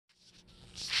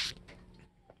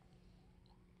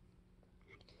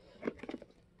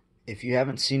If you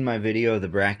haven't seen my video of the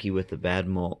Bracky with the bad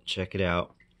molt, check it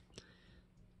out.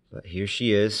 But here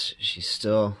she is. She's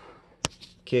still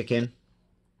kicking.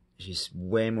 She's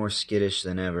way more skittish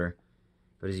than ever.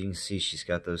 But as you can see, she's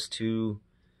got those two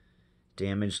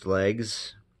damaged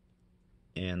legs.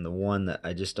 And the one that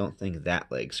I just don't think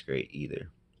that leg's great either.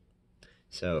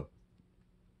 So,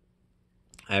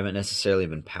 I haven't necessarily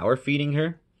been power feeding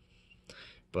her.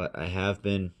 But I have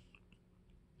been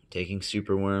taking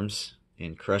superworms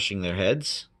and crushing their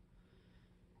heads.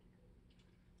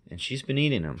 And she's been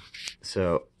eating them.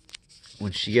 So,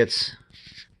 when she gets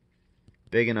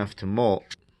big enough to molt,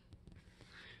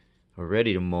 or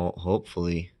ready to molt,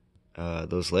 hopefully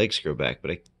those legs grow back.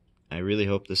 But I really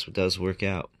hope this does work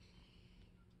out.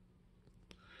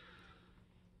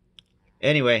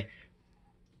 Anyway,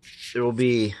 there will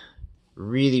be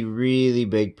really, really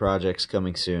big projects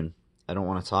coming soon. I don't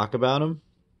want to talk about them,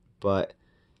 but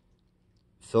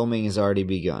filming has already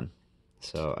begun.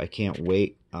 So I can't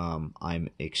wait. I'm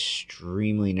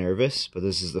extremely nervous, but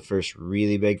this is the first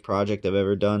really big project I've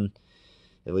ever done,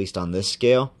 at least on this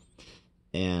scale.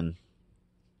 And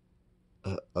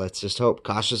let's just hope,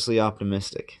 cautiously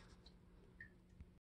optimistic.